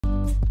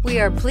We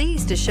are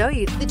pleased to show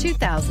you the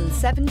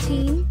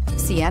 2017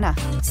 Sienna.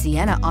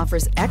 Sienna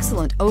offers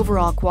excellent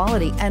overall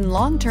quality and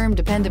long-term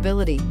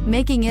dependability,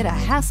 making it a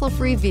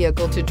hassle-free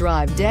vehicle to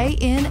drive day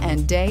in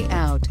and day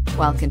out,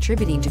 while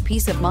contributing to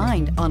peace of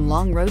mind on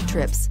long road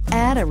trips.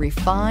 Add a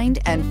refined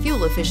and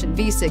fuel-efficient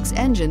V6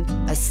 engine,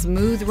 a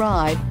smooth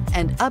ride,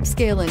 and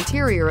upscale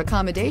interior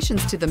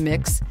accommodations to the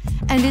mix,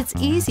 and it's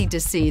easy to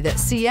see that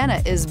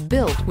Sienna is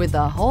built with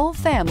the whole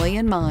family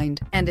in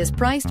mind and is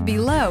priced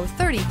below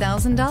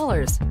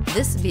 $30,000.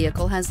 This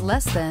vehicle has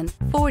less than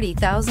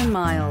 40,000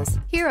 miles.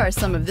 Here are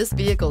some of this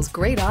vehicle's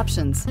great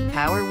options: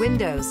 power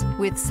windows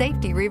with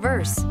safety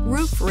reverse,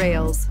 roof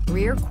rails,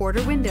 rear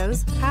quarter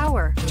windows,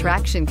 power,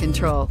 traction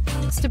control,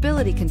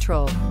 stability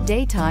control,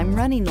 daytime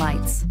running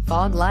lights,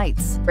 fog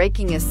lights,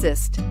 braking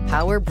assist,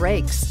 power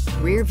brakes,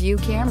 rear view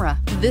camera.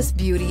 This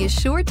beauty is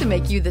sure to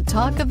make you the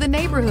talk of the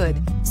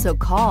neighborhood. So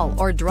call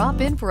or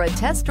drop in for a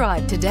test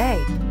drive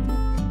today.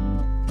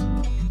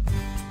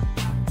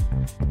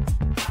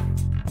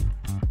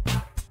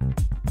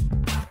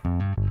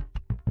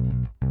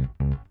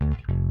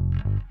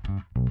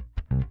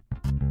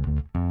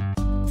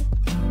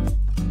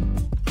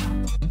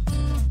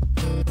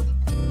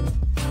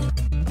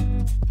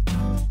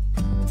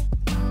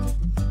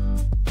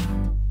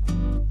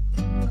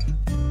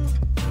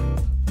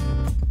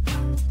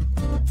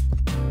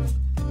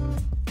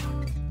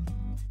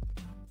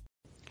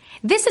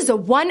 This is a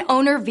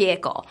one-owner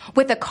vehicle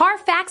with a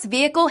Carfax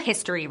Vehicle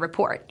History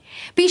Report.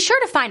 Be sure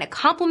to find a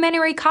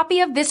complimentary copy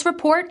of this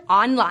report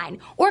online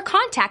or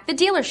contact the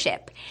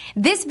dealership.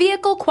 This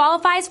vehicle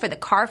qualifies for the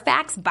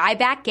Carfax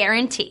Buyback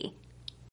Guarantee.